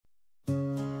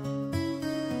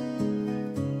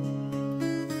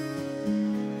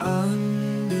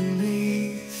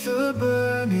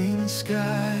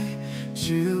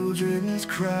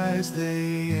stars,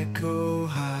 they echo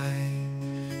high.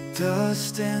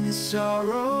 Dust and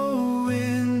sorrow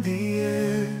in the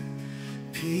air.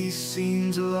 Peace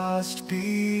seems lost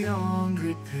beyond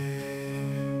repair.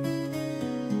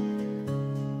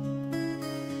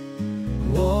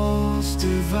 Walls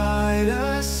divide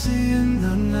us in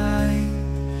the night.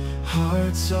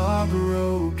 Hearts are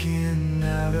broken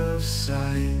out of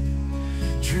sight.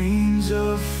 Dreams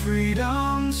of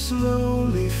freedom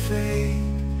slowly fade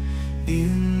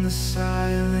in the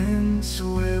silence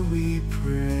where we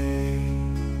pray.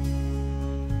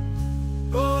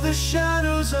 Oh, the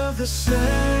shadows of the sand,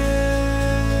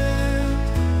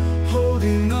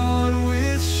 holding on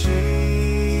with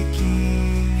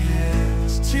shaking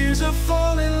hands. Tears are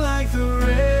falling like the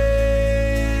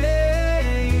rain.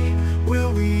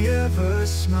 Will we ever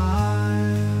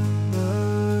smile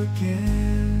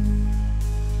again?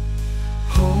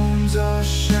 Homes are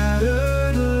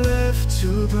shattered, left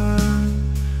to burn.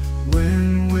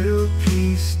 When will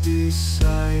peace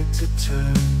decide to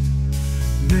turn?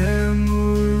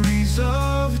 Memories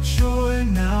of joy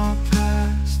now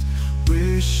past,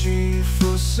 wishing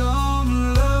for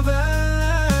some love at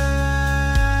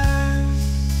last.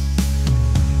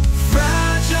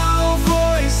 Fragile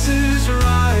voices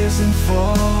rise and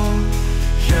fall,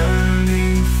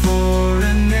 yearning for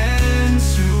an end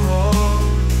to all.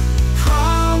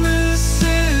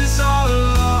 Promises are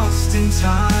lost in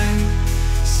time.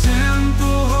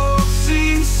 Simple hope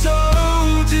seems so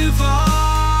divine.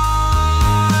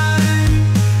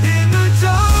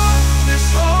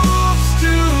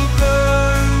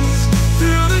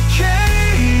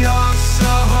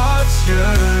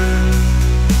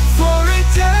 For a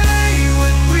day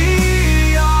when we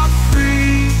are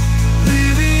free,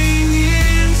 living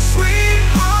in sweet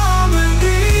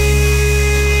harmony.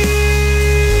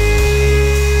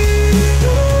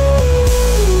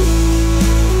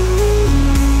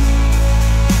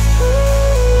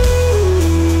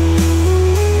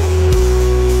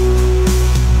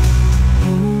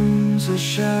 Homes are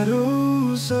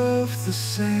shadows of the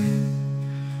sand,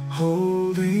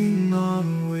 holding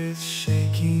on with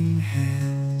shaking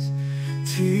hands.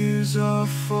 Tears are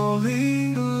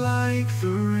falling like the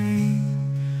rain.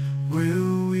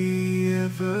 Will we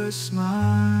ever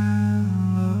smile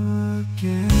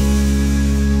again?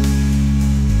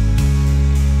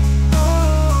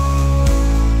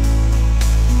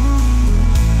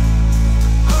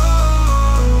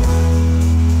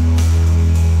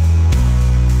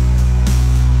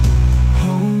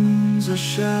 Homes are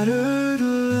shattered,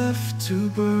 left to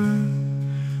burn.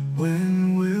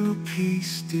 When will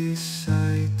peace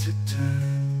decide to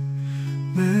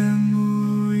turn?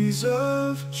 Memories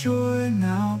of joy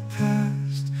now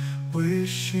past,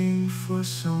 wishing for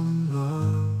some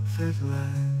love at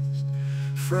last.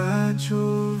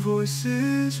 Fragile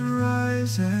voices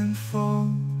rise and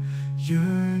fall,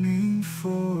 yearning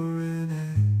for an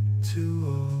end to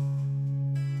all.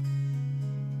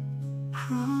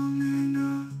 Promise